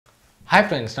Hi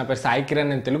friends, నా పేరు సాయి కిరణ్.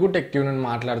 నేను తెలుగు టెక్ ట్యూన్ అని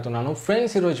మాట్లాడుతున్నాను.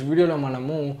 ఫ్రెండ్స్, ఈరోజు వీడియోలో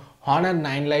మనము Honor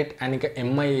 9 Lite అండ్ ఇంకా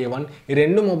MI A1 ఈ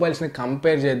రెండు మొబైల్స్ని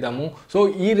కంపేర్ చేద్దాము. సో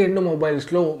ఈ రెండు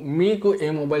మొబైల్స్లో మీకు ఏ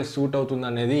మొబైల్ సూట్ అవుతుంది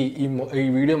అనేది ఈ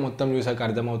వీడియో మొత్తం చూసాక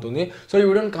అర్థమవుతుంది. సో ఈ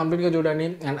వీడియోని కంప్లీట్గా చూడండి.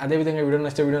 అండ్ అదేవిధంగా వీడియో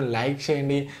నచ్చితే వీడియోని లైక్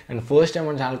చేయండి. అండ్ ఫస్ట్ టైం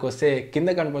మన ఛానల్కి వస్తే కింద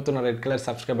కనపడుతున్న red colour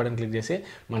subscribe button click చేసి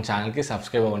మన ఛానల్కి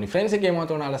సబ్స్క్రైబ్ అవ్వండి. ఫ్రెండ్స్కి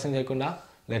ఏమవుతుందో ఆలస్యం చేయకుండా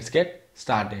లెట్స్ గెట్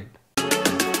స్టార్టెడ్.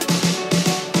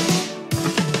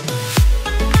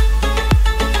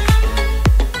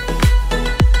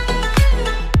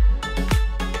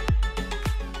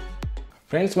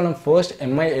 ఫ్రెండ్స్, మనం ఫస్ట్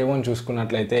MI A1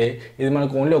 చూసుకున్నట్లయితే ఇది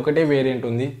మనకు ఓన్లీ ఒకటే వేరియంట్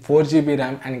ఉంది, 4GB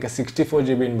ర్యామ్ అండ్ ఇంకా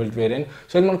 64GB ఇన్బిల్ట్ వేరియంట్.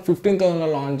 సో ఇది మనకు 15,000లో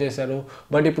లాంచ్ చేశారు.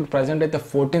 బట్ ఇప్పుడు ప్రజెంట్ అయితే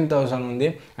 14,000 ఉంది.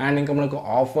 అండ్ ఇంకా మనకు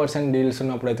ఆఫర్స్ అండ్ డీల్స్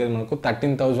ఉన్నప్పుడు అయితే మనకు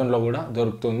 13,000లో కూడా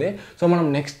దొరుకుతుంది. సో మనం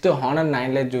నెక్స్ట్ Honor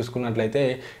 9 Lite చూసుకున్నట్లయితే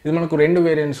ఇది మనకు రెండు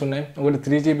వేరియంట్స్ ఉన్నాయి. ఒకటి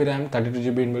 3GB RAM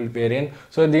 32GB inbuilt variant.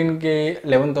 So దీనికి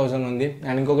 11,000 ఉంది.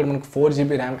 అండ్ ఇంకొకటి మనకు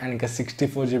 4GB ర్యామ్ అండ్ ఇంకా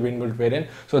 64GB ఇన్బిల్ట్ వేరియంట్.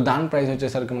 సో దాని ప్రైస్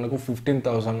వచ్చేసరికి మనకు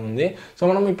 15,000 ఉంది. సో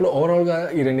మనం ఇప్పుడు ఓవరాల్గా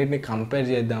ఈ రెండింటిని కంపేర్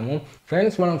చేద్దాము.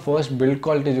 ఫ్రెండ్స్, మనం ఫస్ట్ బిల్డ్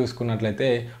క్వాలిటీ చూసుకున్నట్లయితే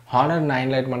Honor 9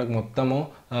 Lite మనకు మొత్తము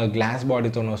గ్లాస్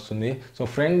బాడీతో వస్తుంది. సో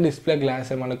ఫ్రంట్ డిస్ప్లే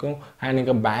గ్లాసే మనకు, అండ్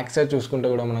ఇంకా బ్యాక్ సైడ్ చూసుకుంటే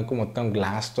కూడా మనకు మొత్తం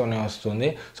గ్లాస్తోనే వస్తుంది.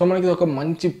 సో మనకి ఒక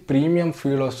మంచి ప్రీమియం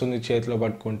ఫీల్ వస్తుంది చేతిలో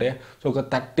పట్టుకుంటే. సో ఒక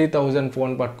 30,000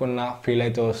 ఫోన్ పట్టుకున్న ఫీల్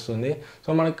అయితే వస్తుంది. సో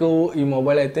మనకు ఈ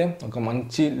మొబైల్ అయితే ఒక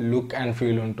మంచి లుక్ అండ్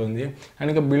ఫీల్ ఉంటుంది. అండ్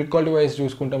ఇంకా బిల్డ్ క్వాలిటీ వైజ్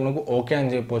చూసుకుంటే మనకు ఓకే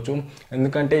అని చెప్పొచ్చు.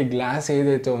 ఎందుకంటే ఈ గ్లాస్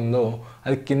ఏదైతే ఉందో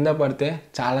అది కింద పడితే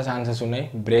చాలా ఛాన్సెస్ ఉన్నాయి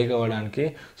బ్రేక్ అవ్వడానికి.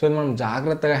 సో ఇది మనం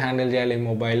జాగ్రత్తగా హ్యాండిల్ చేయాలి ఈ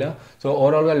మొబైల్. సో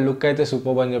ఓవరాల్గా లుక్ అయితే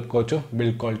సూపర్ అని చెప్పుకోవచ్చు.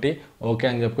 బిల్డ్ క్వాలిటీ ఓకే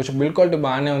అని చెప్పుకోవచ్చు. బిల్డ్ క్వాలిటీ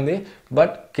బాగానే ఉంది,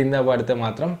 బట్ కింద పడితే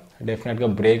మాత్రం డెఫినెట్గా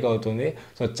బ్రేక్ అవుతుంది.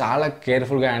 సో చాలా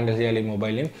కేర్ఫుల్గా హ్యాండిల్ చేయాలి ఈ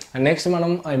మొబైల్ని. అండ్ నెక్స్ట్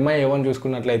మనం MI A1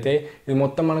 చూసుకున్నట్లయితే ఇది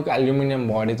మొత్తం మనకు అల్యూమినియం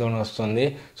బాడీతో వస్తుంది.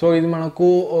 సో ఇది మనకు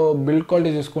బిల్డ్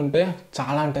క్వాలిటీ చూసుకుంటే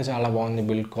చాలా అంటే చాలా బాగుంది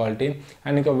బిల్డ్ క్వాలిటీ.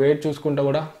 అండ్ ఇంకా వెయిట్ చూసుకుంటే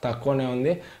కూడా తక్కువనే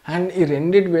ఉంది. అండ్ ఈ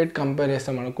రెండింటి వెయిట్ కంపేర్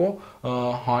చేస్తే మనకు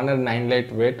Honor 9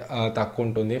 Lite వెయిట్ తక్కువ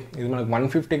ఉంటుంది. ఇది మనకు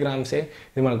 150 గ్రామ్సే,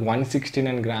 ఇది మనకు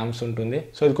 169 గ్రామ్స్ ఉంటుంది.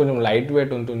 సో ఇది కొంచెం లైట్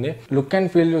వెయిట్ ఉంటుంది. లుక్ అండ్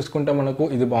ఫీల్ చూసుకుంటే మనకు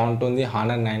ఇది బాగుంటుంది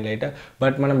Honor 9 Lite.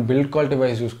 బట్ మనం బిల్డ్ క్వాలిటీ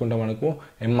వైజ్ చూసుకుంటే మనకు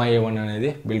MI A1 అనేది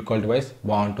బిల్డ్ క్వాలిటీ వైజ్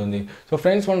బాగుంటుంది. సో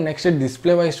ఫ్రెండ్స్, మనం నెక్స్ట్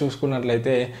డిస్ప్లే వైజ్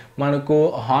చూసుకున్నట్లయితే మనకు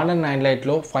Honor 9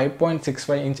 Liteలో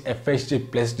 5.65 inch FHD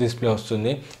plus display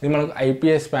వస్తుంది. ఇది మనకు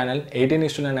IPS panel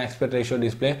 18:9 aspect ratio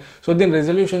display. So దీని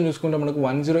రెజల్యూషన్ చూసుకుంటే మనకు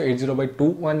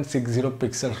 1080x2160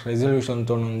 పిక్సెల్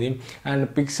రెజల్యూషన్తో ఉంది. అండ్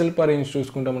పిక్సెల్ పర్ ఇంచ్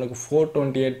చూసుకుంటే మనకు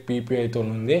 428 ppi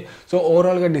ఉంది. సో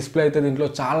ఓవరాల్గా డిస్ప్లే అయితే దీంట్లో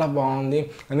చాలా బాగుంది.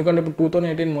 ఎందుకంటే ఇప్పుడు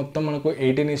 2018 మొత్తం మనకు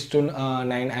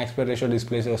 18:9 ఆస్పెక్ట్ రేషియో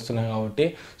డిస్ప్లేస్ వస్తున్నాయి కాబట్టి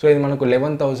సో ఇది మనకు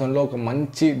 11,000లో ఒక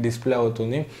మంచి డిస్ప్లే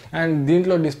అవుతుంది. అండ్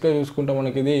దీంట్లో డిస్ప్లే చూసుకుంటే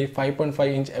మనకి ఇది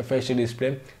 5.5 ఇంచ్ FHD డిస్ప్లే.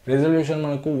 రెజల్యూషన్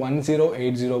మనకు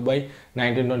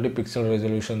 1080x1920 pixel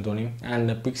రెజల్యూషన్తో. And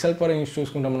pixel per inch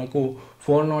చూసుకుంటే మనకు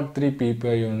 403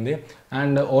 ppi ఉంది.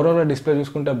 అండ్ ఓవరాల్ డిస్ప్లే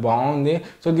చూసుకుంటే బాగుంది.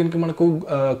 సో దీనికి మనకు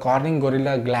కార్నింగ్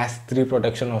గొరిల్లా గ్లాస్ 3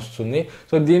 ప్రొటెక్షన్ వస్తుంది.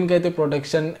 సో దీనికైతే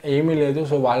ప్రొటెక్షన్ ఏమీ లేదు.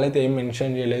 సో వాళ్ళైతే ఏం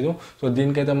మెన్షన్ చేయలేదు. సో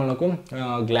దీనికైతే మనకు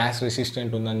గ్లాస్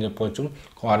రెసిస్టెంట్ ఉందని చెప్పవచ్చు,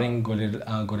 కార్నింగ్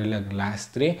గొరిల్లా గ్లాస్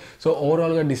 3. సో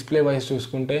ఓవరాల్గా డిస్ప్లే వైజ్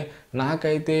చూసుకుంటే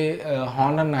నాకైతే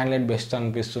Honor 9 Lite బెస్ట్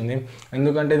అనిపిస్తుంది.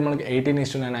 ఎందుకంటే ఇది మనకి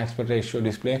 18:9 ఆస్పెక్ట్ రేషియో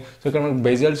డిస్ప్లే. సో ఇక్కడ మనకి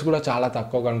బెజల్స్ కూడా చాలా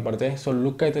తక్కువ కనపడతాయి. సో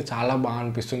లుక్ అయితే చాలా బాగా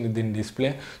అనిపిస్తుంది దీని డిస్ప్లే.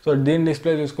 సో దీని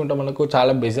డిస్ప్లే చూసుకుంటే మనకు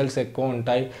చాలా బెజల్స్ ఎక్కువ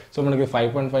ఉంటాయి. సో మనకి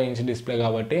 5.5 ఇంచ్ డిస్ప్లే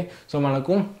కాబట్టి సో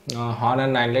మనకు Honor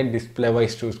 9 Lite డిస్ప్లే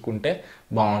వైజ్ చూసుకుంటే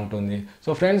బాగుంటుంది. సో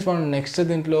ఫ్రెండ్స్, మనం నెక్స్ట్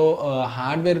దీంట్లో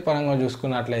హార్డ్వేర్ పరంగా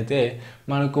చూసుకున్నట్లయితే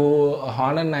మనకు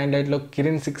Honor 9 Liteలో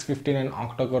Kirin 659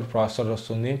 ఆక్టోకోర్ ప్రాసెసర్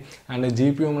వస్తుంది. అండ్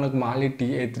GPU మనకు Mali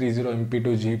TA30 MP2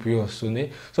 GPU వస్తుంది.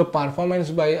 సో పర్ఫార్మెన్స్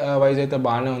వైజ్ అయితే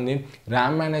బాగానే ఉంది.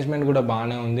 ర్యామ్ మేనేజ్మెంట్ కూడా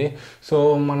బాగానే ఉంది. సో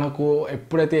మనకు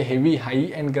ఎప్పుడైతే హై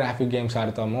అండ్ గ్రాఫిక్ గేమ్స్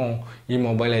ఆడతామో ఈ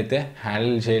మొబైల్ అయితే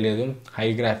హ్యాండిల్ చేయలేదు high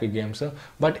graphic games.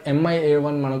 But MI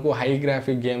A1 మనకు హై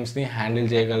గ్రాఫిక్ గేమ్స్ని హ్యాండిల్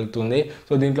చేయగలుగుతుంది.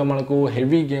 సో దీంట్లో మనకు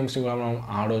హెవీ గేమ్స్ కూడా మనం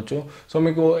ఆడవచ్చు. సో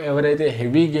మీకు ఎవరైతే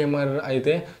హెవీ గేమర్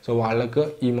అయితే సో వాళ్ళకు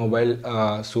ఈ మొబైల్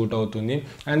సూట్ అవుతుంది.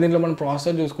 అండ్ దీంట్లో మనం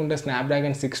ప్రాసెసర్ చూసుకుంటే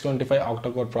స్నాప్డ్రాగన్ 625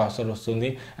 ఆక్టోకోర్ ప్రాసెసర్ వస్తుంది.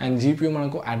 అండ్ GPU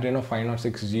మనకు Adreno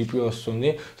 506 GPU వస్తుంది.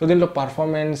 సో దీంట్లో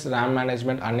పర్ఫార్మెన్స్, ర్యామ్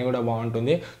మేనేజ్మెంట్ అన్నీ కూడా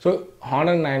బాగుంటుంది. సో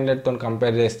Honor 9 Liteతో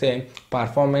కంపేర్ చేస్తే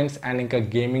పర్ఫార్మెన్స్ అండ్ ఇంకా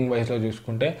గేమింగ్ వైజ్లో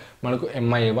చూసుకుంటే మనకు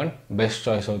MI A1 బెస్ట్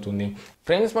చాయిస్ అవుతుంది.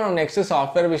 ఫ్రెండ్స్ మనం నెక్స్ట్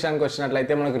సాఫ్ట్వేర్ విషయానికి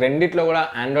వచ్చినట్లయితే మనకు రెండిట్లో కూడా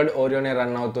ఆండ్రాయిడ్ ఓరియోనే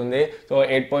రన్ అవుతుంది. సో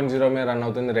 8.0 మీద రన్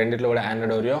అవుతుంది రెండిట్లో కూడా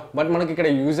ఆండ్రాయిడ్ ఓరియో. బట్ మనకి ఇక్కడ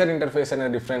యూజర్ ఇంటర్ఫేస్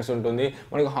అనేది డిఫరెన్స్ ఉంటుంది.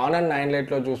 మనకు హానర్ 9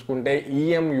 లైట్లో చూసుకుంటే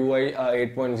EMUI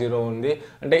 8.0 ఉంది.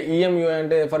 అంటే EMUI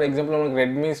అంటే ఫర్ ఎగ్జాంపుల్ మనకి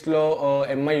రెడ్మీస్లో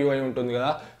MIUI ఉంటుంది కదా,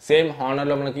 సేమ్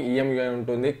హానర్లో మనకి EMUI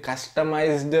ఉంటుంది.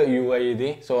 కస్టమైజ్డ్ UI ఇది.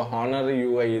 సో హానర్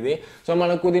UI ఇది. సో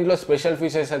మనకు దీంట్లో స్పెషల్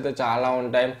ఫీచర్స్ అయితే చాలా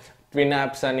ఉంటాయి. ట్విన్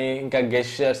యాప్స్ అని, ఇంకా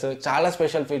గెస్చర్స్, చాలా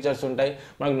స్పెషల్ ఫీచర్స్ ఉంటాయి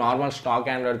మనకు నార్మల్ స్టాక్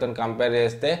ఆండ్రాయిడ్తో కంపేర్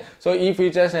చేస్తే. సో ఈ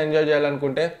ఫీచర్స్ ఎంజాయ్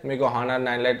చేయాలనుకుంటే మీకు హానర్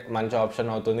 9 లైట్ మంచి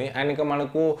ఆప్షన్ అవుతుంది. అండ్ ఇంకా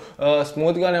మనకు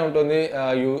స్మూత్గానే ఉంటుంది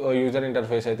యూజర్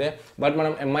ఇంటర్ఫేస్ అయితే. బట్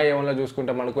మనం MI11లో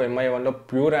చూసుకుంటే మనకు MI11లో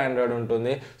ప్యూర్ ఆండ్రాయిడ్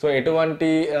ఉంటుంది. సో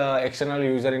ఎటువంటి ఎక్స్టర్నల్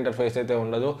యూజర్ ఇంటర్ఫేస్ అయితే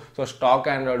ఉండదు. సో స్టాక్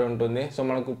ఆండ్రాయిడ్ ఉంటుంది. సో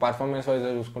మనకు పర్ఫార్మెన్స్ వైజ్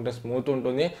చూసుకుంటే స్మూత్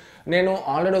ఉంటుంది. నేను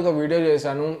ఆల్రెడీ ఒక వీడియో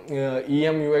చేశాను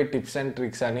EMUI టిప్స్ అండ్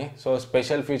ట్రిక్స్ అని. So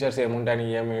special features ఏముంటాయని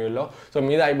EMUIలో. సో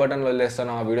మీద ఐ బటన్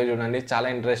వదిలేస్తాను, ఆ వీడియో చూడండి, చాలా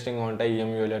ఇంట్రెస్టింగ్గా ఉంటాయి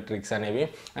EMUIలో ట్రిక్స్ అనేవి.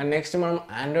 అండ్ నెక్స్ట్ మనం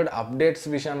ఆండ్రాయిడ్ అప్డేట్స్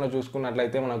విషయంలో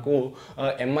చూసుకున్నట్లయితే మనకు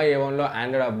MI11లో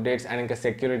ఆండ్రాయిడ్ అప్డేట్స్ అండ్ ఇంకా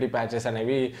సెక్యూరిటీ ప్యాచెస్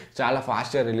అనేవి చాలా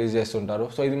ఫాస్ట్గా రిలీజ్ చేస్తుంటారు.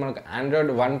 సో ఇది మనకు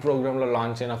ఆండ్రాయిడ్ 1 ప్రోగ్రామ్లో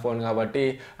లాంచ్ అయిన ఫోన్ కాబట్టి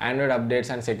Android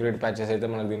updates and security patches అయితే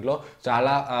మనకు దీంట్లో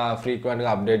చాలా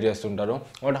ఫ్రీక్వెంట్గా అప్డేట్ చేస్తుంటారు.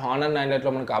 బట్ హానర్ 9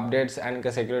 లైట్లో మనకు అప్డేట్స్ అండ్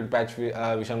ఇంకా సెక్యూరిటీ ప్యాచ్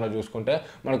విషయంలో చూసుకుంటే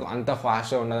మనకు అంత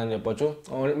ఫాస్ట్గా ఉండదని చెప్పొచ్చు.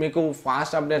 మీకు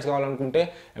ఫాస్ట్ అప్డేట్స్ కావాలనుకుంటే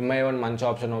MI11 మంచి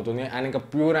ఆప్షన్ అవుతుంది. అండ్ ఇంకా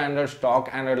pure Android stock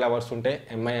Android lovers ఉంటే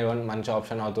MI11 మంచి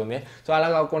ఆప్షన్ అవుతుంది. సో అలా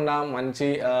కాకుండా మంచి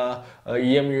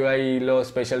EMUIలో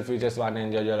స్పెషల్ ఫీచర్స్ వాటిని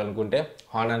ఎంజాయ్ చేయాలనుకుంటే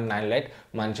హానర్ 9 లైట్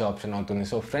మంచి ఆప్షన్ అవుతుంది.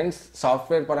 సో ఫ్రెండ్స్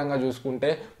సాఫ్ట్వేర్ పరంగా చూసుకుంటే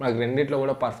మనకు రెండిట్లో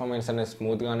కూడా పర్ఫార్మెన్స్ అనేది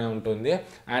స్మూత్గానే ఉంటుంది.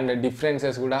 అండ్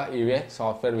డిఫరెన్సెస్ కూడా ఇవే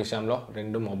సాఫ్ట్వేర్ విషయంలో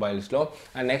రెండు మొబైల్స్లో.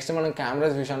 అండ్ నెక్స్ట్ మనం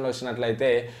కెమెరాస్ విషయంలో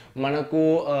వచ్చినట్లయితే మనకు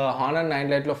హానర్ 9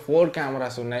 లైట్లో 4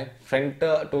 కెమెరాస్ ఉన్నాయి. Front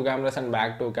 2 cameras and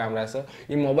back 2 cameras.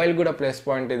 ఈ మొబైల్ కూడా ప్లస్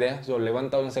పాయింట్ ఇదే. సో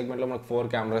 11,000 సెగ్మెంట్లో మనకు 4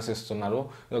 కెమెరాస్ ఇస్తున్నారు.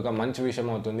 ఇది ఒక మంచి విషయం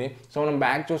అవుతుంది. సో మనం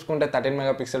బ్యాక్ చూసుకుంటే 13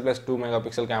 megapixel plus 2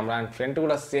 megapixel camera and front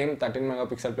కూడా same 13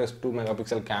 megapixel plus 2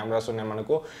 megapixel cameras ఉన్నాయి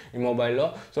మనకు ఈ మొబైల్లో.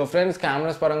 సో ఫ్రెండ్స్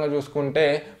కెమెరాస్ పరంగా చూసుకుంటే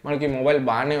మనకి ఈ మొబైల్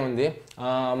బాగానే ఉంది.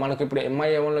 మనకు ఇప్పుడు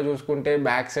MI11లో చూసుకుంటే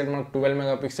బ్యాక్ సైడ్ మనకు 12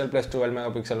 మెగాపిక్సెల్ ప్లస్ 12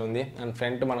 మెగాపిక్సెల్ ఉంది అండ్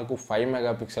ఫ్రంట్ మనకు 5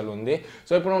 మెగాపిక్సెల్ ఉంది.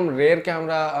 సో ఇప్పుడు మనం రేర్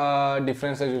కెమెరా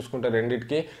డిఫరెన్సెస్ చూసుకుంటే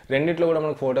రెండిట్లో కూడా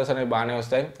మనకు ఫొటోస్ అనేవి బాగానే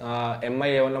వస్తాయి.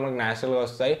 MI11లో మనకు న్యాచురల్గా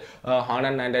వస్తాయి.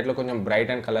 హానర్ 9 లైట్లో కొంచెం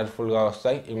బ్రైట్ అండ్ కలర్ఫుల్గా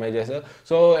వస్తాయి ఇమేజెస్.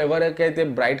 సో ఎవరికైతే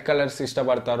బ్రైట్ కలర్స్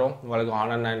ఇష్టపడతారో వాళ్ళకి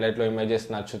హానర్ 9 లైట్లో ఇమేజెస్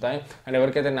నచ్చుతాయి. అండ్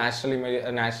ఎవరికైతే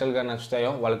న్యాచురల్గా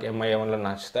నచ్చుతాయో వాళ్ళకి MI11లో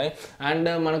నచ్చుతాయి. అండ్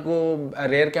మనకు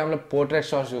రేర్ కెమెరా పోర్ట్రేట్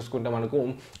షాట్స్ చూసుకుంటే మనకు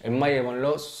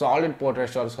MI11లో సాలిడ్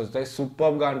పోర్ట్రేట్ షాట్స్ వస్తాయి.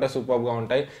 సూపర్గా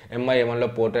ఉంటాయి MI11లో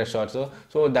పోర్ట్రేట్ షాట్స్.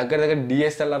 సో దగ్గర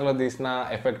DSLRలో తీసిన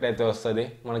ఎఫెక్ట్ అయితే వస్తుంది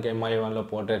మనకి MI11లో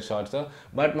పోర్ట్రేట్ షాట్స్.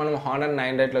 బట్ మనం హానర్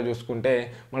 9 లైట్లో చూసుకుంటే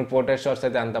మనకు పోర్ట్రేట్ షాట్స్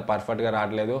అయితే అంత పర్ఫెక్ట్గా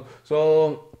రావట్లేదు. సో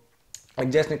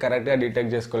ఎడ్జెస్ని కరెక్ట్గా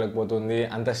డిటెక్ట్ చేసుకోలేకపోతుంది,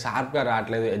 అంత షార్ప్గా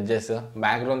రావట్లేదు ఎడ్జెస్.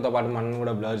 బ్యాక్గ్రౌండ్తో పాటు మనం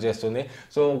కూడా బ్లర్ చేస్తుంది.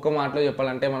 సో ఒక మాటలో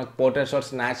చెప్పాలంటే మనకు పోర్ట్రేట్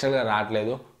షాట్స్ న్యాచురల్గా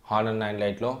రావట్లేదు హానర్ 9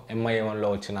 లైట్లో MI11లో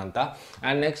వచ్చినంత.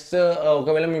 అండ్ నెక్స్ట్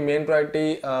ఒకవేళ మీ మెయిన్ ప్రయారిటీ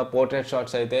పోర్ట్రేట్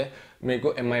షాట్స్ అయితే మీకు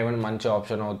MI11 మంచి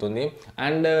ఆప్షన్ అవుతుంది.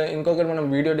 అండ్ ఇంకొకటి మనం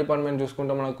వీడియో డిపార్ట్మెంట్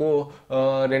చూసుకుంటే మనకు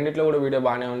రెండిట్లో కూడా వీడియో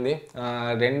బాగానే ఉంది.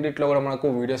 రెండిట్లో కూడా మనకు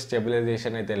వీడియో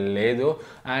స్టెబిలైజేషన్ అయితే లేదు.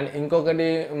 అండ్ ఇంకొకటి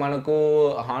మనకు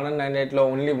హానర్ 9 లైట్లో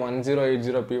ఓన్లీ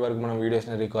 1080p వరకు మనం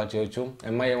వీడియోస్ని రికార్డ్ చేయొచ్చు.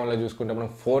 MI11లో చూసుకుంటే మనం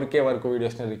 4K వరకు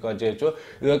వీడియోస్ని రికార్డ్ చేయొచ్చు.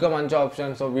 ఇది ఒక మంచి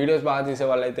ఆప్షన్. సో వీడియోస్ బాగా తీసే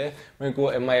వాళ్ళైతే మీకు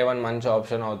MI11 మంచి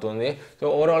ఆప్షన్ అవుతుంది. సో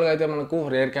ఓవరాల్గా అయితే మనకు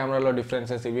రేర్ కెమెరాలో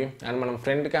డిఫరెన్సెస్ ఇవి. అండ్ మనం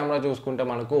ఫ్రంట్ కెమెరా చూసుకుంటే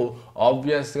మనకు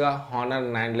ఆబ్వియస్గా హానర్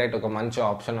 9 లైట్ ఒక మంచి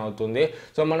ఆప్షన్ అవుతుంది.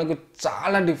 సో మనకు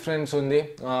చాలా డిఫరెన్స్ ఉంది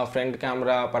ఫ్రంట్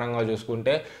కెమెరా పరంగా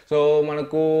చూసుకుంటే. సో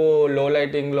మనకు లో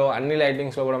లైటింగ్లో అన్ని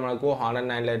లైటింగ్స్లో కూడా మనకు హానర్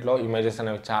 9 లైట్లో ఇమేజెస్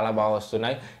అనేవి చాలా బాగా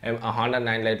వస్తున్నాయి హానర్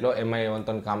 9 లైట్లో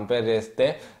MI11తో కంపేర్ చేస్తే.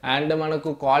 అండ్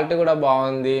మనకు క్వాలిటీ కూడా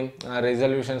బాగుంది,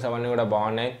 రిజల్యూషన్స్ అవన్నీ కూడా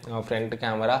బాగున్నాయి ఫ్రంట్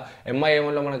కెమెరా.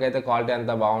 MI11లో మనకైతే క్వాలిటీ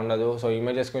అంత బాగుండదు. సో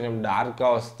ఇమేజెస్ కొంచెం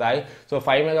డార్క్గా వస్తాయి. సో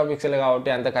 5 మెగాపిక్సెల్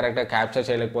కాబట్టి అంత కరెక్ట్గా capture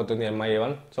చేయలేకపోతుంది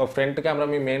MI11. So front camera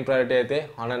మీ మెయిన్ ప్రయారిటీ అయితే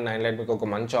హానర్ 9 లైట్ మీకు ఒక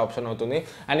మంచి ఆప్షన్ అవుతుంది.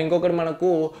 అండ్ ఇంకొకటి మనకు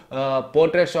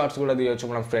పోర్ట్రేట్ షాట్స్ కూడా తీయొచ్చు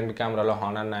మనం ఫ్రంట్ కెమెరాలో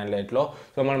హానర్ 9 లైట్లో.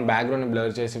 సో మనం బ్యాక్గ్రౌండ్ని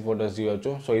బ్లర్ చేసి ఫొటోస్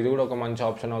తీయొచ్చు. సో ఇది కూడా ఒక మంచి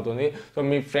ఆప్షన్ అవుతుంది. సో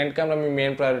మీ ఫ్రంట్ కెమెరా మీ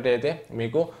మెయిన్ ప్రయారిటీ అయితే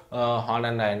మీకు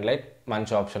హానర్ 9 లైట్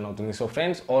మంచి ఆప్షన్ అవుతుంది. సో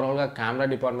ఫ్రెండ్స్ ఓవరాల్గా కెమెరా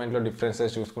డిపార్ట్మెంట్లో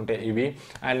డిఫరెన్సెస్ చూసుకుంటే ఇవి.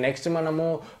 అండ్ నెక్స్ట్ మనము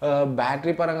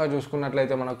బ్యాటరీ పరంగా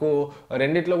చూసుకున్నట్లయితే మనకు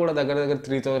రెండిట్లో కూడా దగ్గర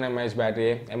 3000 mAh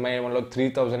బ్యాటరీ. MI11లో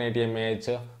 3080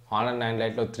 mAh, హానర్ 9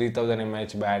 లైట్లో 3000 mAh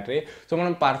బ్యాటరీ. సో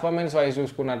మనం పర్ఫార్మెన్స్ వైజ్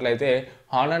చూసుకున్నట్లయితే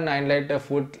హానర్ 9 లైట్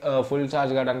ఫుల్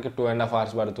ఛార్జ్ కావడానికి 2.5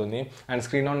 hours పడుతుంది. అండ్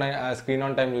స్క్రీన్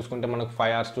ఆన్ టైం చూసుకుంటే మనకు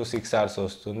 5 hours to 6 hours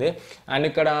వస్తుంది. అండ్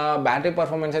ఇక్కడ బ్యాటరీ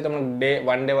పర్ఫార్మెన్స్ అయితే మనకు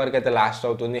 1 day వరకు అయితే లాస్ట్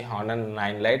అవుతుంది హానర్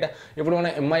 9 లైట్. ఇప్పుడు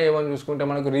మనం MI-A1 చూసుకుంటే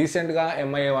మనకు రీసెంట్గా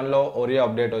MI-A1లో ఓరియో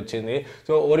అప్డేట్ వచ్చింది.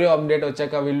 సో ఓరియో అప్డేట్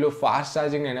వచ్చాక వీళ్ళు ఫాస్ట్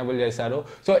ఛార్జింగ్ ఎనేబుల్ చేశారు.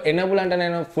 సో ఎనేబుల్ అంటే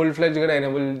నేను ఫుల్ ఫ్లెడ్జ్ కూడా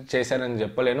ఎనేబుల్ చేశానని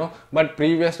చెప్పలేను, బట్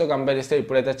ప్రీవియస్తో కంపేర్ చేస్తే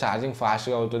ఇప్పుడైతే ఛార్జింగ్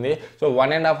ఫాస్ట్గా అవుతుంది. సో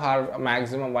 1.5 hour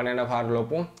మ్యాక్సిమం 1.5 hour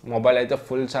లోపు మొబైల్ అయితే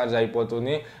ఫుల్ ఛార్జ్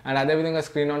అయిపోతుంది. అండ్ అదేవిధంగా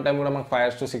స్క్రీన్ ఆన్ టైం కూడా మనకు 5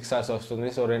 hours to 6 hours వస్తుంది.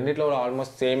 సో రెండిట్లో కూడా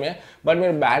ఆల్మోస్ట్ సేమే. బట్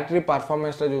మీరు బ్యాటరీ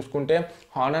పర్ఫార్మెన్స్లో చూసుకుంటే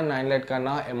హానర్ 9 లైట్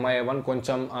కన్నా MI-A1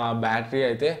 కొంచెం బ్యాటరీ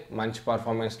అయితే మంచి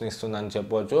పర్ఫార్మెన్స్ని ఇస్తుందని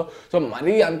చెప్పవచ్చు. సో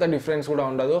మరీ అంత డిఫరెన్స్ కూడా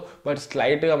ఉండదు, బట్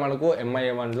స్లైట్గా మనకు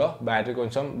MI-A1లో బ్యాటరీ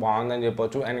కొంచెం బాగుందని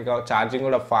చెప్పొచ్చు. అండ్ ఇంకా ఛార్జింగ్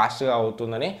కూడా ఫాస్ట్గా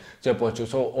అవుతుందని చెప్పొచ్చు.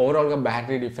 సో ఓవరాల్గా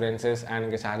బ్యాటరీ డిఫరెన్సెస్ అండ్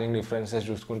ఇంకా ఛార్జింగ్ డిఫరెన్సెస్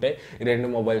చూసుకుంటే ఈ రెండు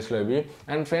మొబైల్స్లో ఇవి.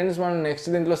 అండ్ ఫ్రెండ్స్ మనం నెక్స్ట్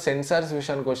దీంట్లో సెన్సార్స్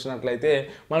విషయానికి వచ్చినట్లయితే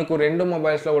మనకు రెండు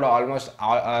మొబైల్స్లో కూడా ఆల్మోస్ట్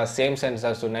సేమ్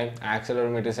సెన్సార్స్ ఉన్నాయి.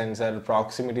 Accelerometer censor,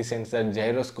 proximity sensor,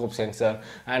 gyroscope censor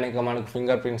and ఇంకా మనకు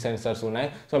ఫింగర్ ప్రింట్ సెన్సార్స్ ఉన్నాయి.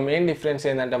 సో మెయిన్ డిఫరెన్స్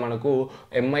ఏంటంటే మనకు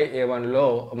MI-A1లో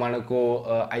మనకు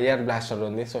IR బ్లాస్టర్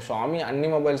ఉంది. సో షామీ అన్ని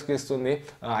మొబైల్స్కి ఇస్తుంది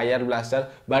IR బ్లాస్టర్,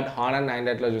 బట్ హానర్ 9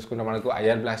 లైట్లో చూసుకుంటే మనకు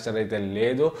IR బ్లాస్టర్ అయితే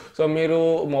లేదు. సో మీరు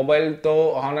మొబైల్తో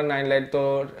హానర్ 9 లైట్తో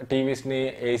టీవీస్ని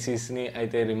ఏసీస్ని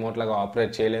అయితే రిమోట్లాగా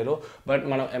ఆపరేట్ చేయలేరు, బట్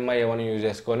మనం MI-A1 యూజ్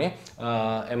చేసుకొని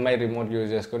MI రిమోట్ యూజ్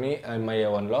చేసుకొని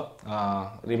MI-A1లో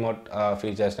రిమోట్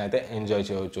ఫీచర్స్ని అయితే ఎంజాయ్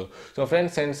చేయవచ్చు. సో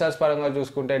ఫ్రెండ్స్ సెన్సార్స్ పరంగా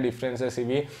చూసుకుంటే డిఫరెన్సెస్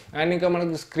ఇవి. అండ్ ఇంకా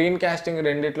మనకు స్క్రీన్ కాస్టింగ్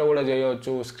రెండిట్లో కూడా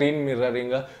చేయవచ్చు. స్క్రీన్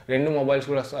మిర్రరింగ్ రెండు మొబైల్స్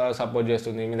కూడా సపోర్ట్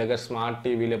చేస్తుంది. మీ దగ్గర స్మార్ట్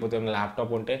టీవీ లేకపోతే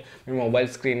ల్యాప్టాప్ ఉంటే మీ మొబైల్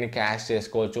స్క్రీన్ని క్యాస్ట్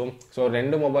చేసుకోవచ్చు. సో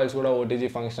రెండు మొబైల్స్ కూడా OTG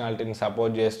ఫంక్షనాలిటీని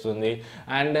సపోర్ట్ చేస్తుంది.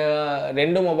 అండ్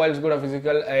రెండు మొబైల్స్ కూడా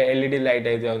ఫిజికల్ LED లైట్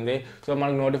అయితే ఉంది. సో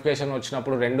మనకు నోటిఫికేషన్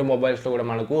వచ్చినప్పుడు రెండు మొబైల్స్లో కూడా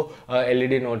మనకు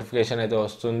LED నోటిఫికేషన్ అయితే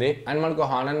వస్తుంది. అండ్ మనకు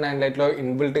హానర్ 9 లైట్లో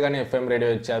ఇన్బిల్ట్గానే FM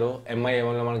రేడియో ఇచ్చారు.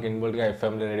 MI-A1లో మనకు ఇన్బిల్ట్గా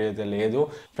FM రేడియో అయితే లేదు.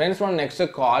 ఫ్రెండ్స్ మనం next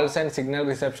calls and signal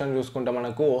reception చూసుకుంటే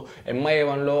మనకు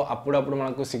MI-A1లో అప్పుడప్పుడు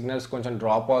మనకు సిగ్నల్స్ కొంచెం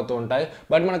డ్రాప్ అవుతూ ఉంటాయి,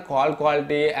 బట్ మనకు call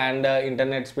quality and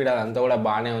internet speed అదంతా కూడా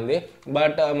బాగానే ఉంది.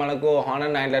 బట్ మనకు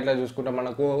హానర్ 9 లైట్లో చూసుకుంటే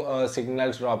మనకు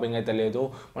సిగ్నల్స్ డ్రాపింగ్ అయితే లేదు.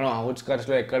 మనం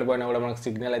అవుట్స్కట్స్లో ఎక్కడ పోయినా కూడా మనకు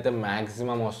సిగ్నల్ అయితే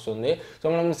మ్యాక్సిమం వస్తుంది. సో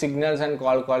మనం సిగ్నల్స్ అండ్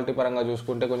కాల్ క్వాలిటీ పరంగా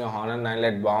చూసుకుంటే కొంచెం హానర్ 9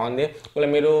 లైట్ బాగుంది. ఇలా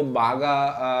మీరు బాగా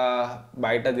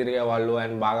బయట తిరిగే వాళ్ళు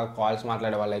అండ్ బాగా కాల్స్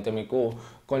మాట్లాడే వాళ్ళు అయితే మీకు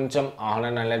కొంచెం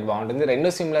హానర్ 9 లైట్ బాగుంటుంది. రెండు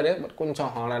సిమిలరే, బట్ కొంచెం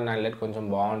హానర్ 9 లైట్ కొంచెం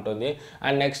బాగుంటుంది.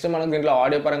 అండ్ నెక్స్ట్ మనకు దీంట్లో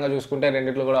ఆడియో పరంగా చూసుకుంటే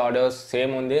రెండిట్లో కూడా ఆడియో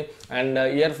సేమ్ ఉంది. అండ్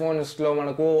ఇయర్ ఫోన్స్లో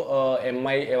మనకు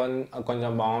MI-A1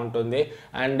 కొంచెం బాగుంటుంది.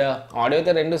 అండ్ ఆడియో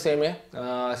అయితే రెండు సేమే,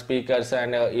 speakers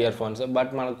and ear phones,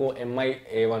 but మనకు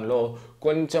MI-A1లో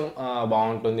కొంచెం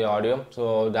బాగుంటుంది ఆడియో. సో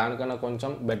దానికన్నా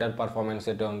కొంచెం బెటర్ పర్ఫార్మెన్స్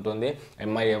అయితే ఉంటుంది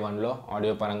MI-A1లో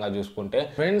ఆడియో పరంగా చూసుకుంటే.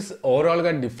 ఫ్రెండ్స్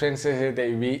ఓవరాల్గా డిఫరెన్సెస్ అయితే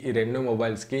ఇవి ఈ రెండు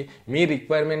మొబైల్స్కి. మీ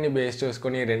రిక్వైర్మెంట్ని బేస్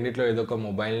చేసుకొని రెండిట్లో ఏదో ఒక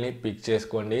మొబైల్ని పిక్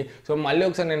చేసుకోండి. సో మళ్ళీ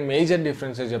ఒకసారి నేను మేజర్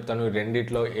డిఫరెన్సెస్ చెప్తాను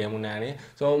రెండిట్లో ఏమున్నాయని.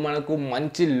 సో మనకు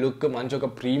మంచి లుక్, మంచి ఒక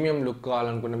ప్రీమియం లుక్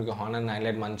కావాలనుకుంటే మీకు హానర్ 9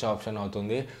 లైట్ మంచి ఆప్షన్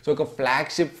అవుతుంది. సో ఒక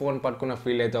ఫ్లాగ్షిప్ ఫోన్ పట్టుకున్న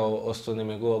ఫీల్ అయితే వస్తుంది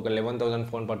మీకు. ఒక 11,000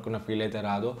 ఫోన్ పట్టుకున్న ఫీల్ అయితే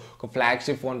రాదు, ఒక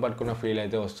ఫ్లాగ్షిప్ ఫోన్ పట్టుకున్న ఫీల్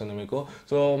అయితే వస్తుంది మీకు.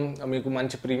 సో మీకు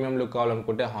మంచి ప్రీమియం లుక్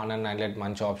కావాలనుకుంటే హానర్ 9 లైట్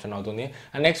మంచి ఆప్షన్ అవుతుంది.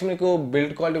 అండ్ నెక్స్ట్ మీకు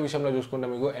బిల్డ్ క్వాలిటీ విషయంలో చూసుకుంటే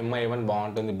మీకు MI-A1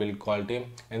 బాగుంటుంది బిల్డ్ క్వాలిటీ,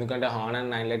 ఎందుకంటే హానర్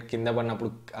 9 లైట్ కింద పడినప్పుడు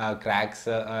క్రాక్స్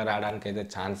రావడానికి అయితే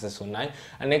ఛాన్సెస్ ఉన్నాయి.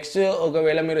 అండ్ నెక్స్ట్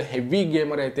ఒకవేళ మీరు హెవీ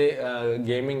గేమర్ అయితే,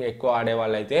 గేమింగ్ ఎక్కువ ఆడే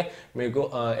వాళ్ళైతే మీకు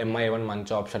MI-A1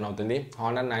 మంచి ఆప్షన్ అవుతుంది.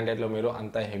 హానర్ 9 లైట్లో మీరు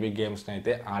అంత హెవీ గేమ్స్ని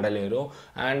అయితే ఆడలేరు.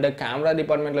 అండ్ కెమెరా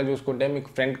డిపార్ట్మెంట్లో చూసుకుంటే మీకు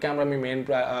ఫ్రంట్ కెమెరా మీ మెయిన్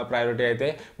ప్రయారిటీ అయితే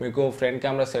మీకు ఫ్రంట్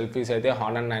కెమెరా సెల్ఫీస్ అయితే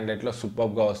హానర్ 9 లైట్లో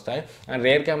సూపర్గా వస్తాయి. అండ్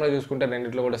రేర్ కెమెరా చూసుకుంటే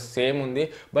రెండిట్లో కూడా సేమ్ ఉంది,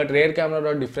 బట్ రేర్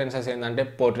కెమెరాలో డిఫరెన్సెస్ ఏంటంటే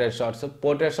పోర్ట్రేట్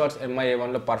షాట్స్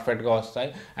MI-A1లో పర్ఫెక్ట్గా వస్తాయి.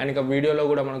 అండ్ ఇంకా వీడియోలో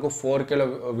కూడా మనకు 4Kలో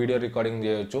వీడియో రికార్డింగ్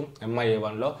చేయొచ్చు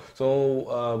MI-A1లో. సో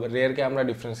రేర్ కెమెరా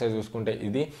డిఫరెన్సెస్ చూసుకుంటే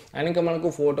ఇది. అండ్ ఇంకా మనకు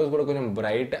ఫొటోస్ కూడా కొంచెం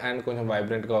బ్రైట్ అండ్ కొంచెం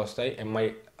వైబ్రెంట్గా వస్తాయి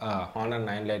హానర్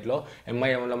 9 లైట్లో.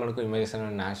 MI-A1లో మనకు ఇమేజెస్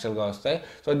అనేవి న్యాచురల్గా వస్తాయి.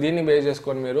 సో దీన్ని బేస్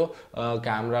చేసుకొని మీరు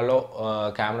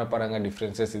కెమెరా పరంగా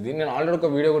డిఫరెన్సెస్ ఇది. నేను ఆల్రెడీ ఒక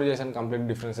వీడియో కూడా చేశాను కంప్లీట్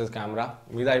డిఫరెన్సెస్ కెమెరా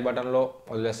మీద, ఐ బటన్లో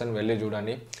వదిలేస్తాను, వెళ్ళి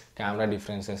చూడండి కెమెరా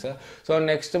డిఫరెన్సెస్. సో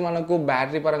నెక్స్ట్ మనకు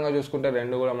బ్యాటరీ పరంగా చూసుకుంటే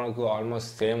రెండు కూడా మనకు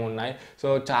ఆల్మోస్ట్ సేమ్ ఉన్నాయి. సో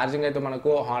ఛార్జింగ్ అయితే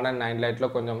మనకు హానర్ 9 లైట్లో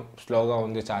కొంచెం స్లోగా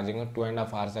ఉంది ఛార్జింగ్,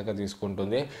 2.5 hours దాకా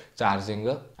తీసుకుంటుంది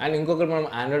ఛార్జింగ్. అండ్ ఇంకొకటి మనం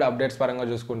ఆండ్రాయిడ్ అప్డేట్స్ పరంగా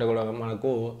చూసుకుంటే కూడా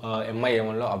మనకు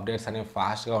MI-A1లో అప్డేట్స్ అనేవి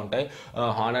ఫాస్ట్గా ఉంటాయి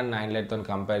హానర్ 9 లైట్తో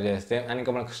కంపేర్ చేస్తే. అండ్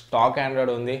ఇంకా మనకు స్టాక్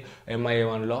ఆండ్రాయిడ్ ఉంది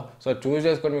MI-A1లో. సో చూస్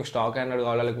చేసుకొని మీకు స్టాక్ ఆండ్రాయిడ్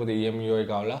కావాలా లేకపోతే EMUI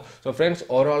కావాలా. సో ఫ్రెండ్స్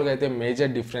ఓవరాల్గా అయితే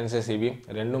మేజర్ డిఫరెన్సెస్ ఇవి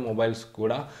రెండు మొబైల్స్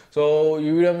కూడా. సో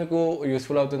ఈ వీడియో మీకు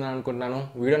యూస్ఫుల్ అవుతుందని అనుకుంటున్నాను.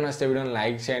 వీడియో నచ్చితే వీడియోని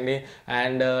లైక్ చేయండి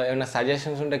అండ్ ఏమైనా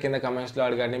సజెషన్స్ ఉంటే కింద కమెంట్స్లో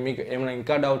అడగండి. మీకు ఏమైనా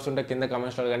ఇంకా డౌట్స్ ఉంటే కింద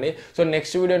కమెంట్స్లో అడగండి. సో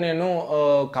నెక్స్ట్ వీడియో నేను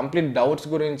కంప్లీట్ డౌట్స్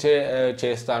గురించే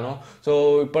చేస్తాను. సో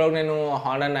ఇప్పుడు నేను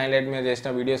హాండా 9 మీద చేసిన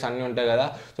వీడియోస్ అన్నీ ఉంటాయి కదా,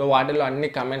 సో వాటిలో అన్ని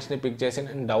కమెంట్స్ని పిక్ చేసి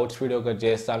నేను డౌట్స్ వీడియో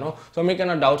చేస్తాను. సో మీకు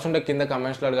ఏమైనా డౌట్స్ ఉంటే కింద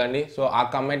కమెంట్స్లో అడగండి. సో ఆ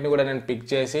కమెంట్ని కూడా నేను పిక్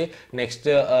చేసి నెక్స్ట్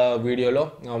వీడియోలో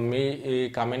మీ ఈ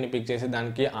కమెంట్ని పిక్ చేసి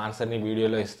దానికి ఆన్సర్ని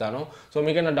వీడియోలో ఇస్తాను. సో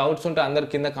మీకు ఏమైనా డౌట్స్ ఉంటే అందరు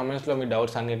కింద కమెంట్స్లో మీ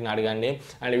డౌట్స్ అన్నిటిని అడగండి.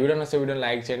 అండ్ వీడియో నచ్చితే వీడియోని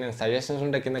లైక్ చేయండి. సజెషన్స్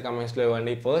ఉంటే కింద కమెంట్స్లో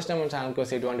ఇవ్వండి. ఫస్ట్ టైం మన ఛానల్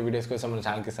కోసం ఇటువంటి వీడియోస్ కోసం మన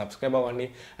ఛానల్కి సబ్స్క్రైబ్ అవ్వండి.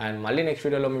 అండ్ మళ్ళీ నెక్స్ట్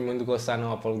వీడియోలో మీ ముందుకు వస్తాను.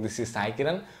 అప్పుడు this is Sai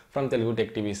Kiran from Telugu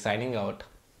tech TV signing out.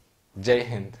 జై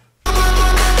హింద్.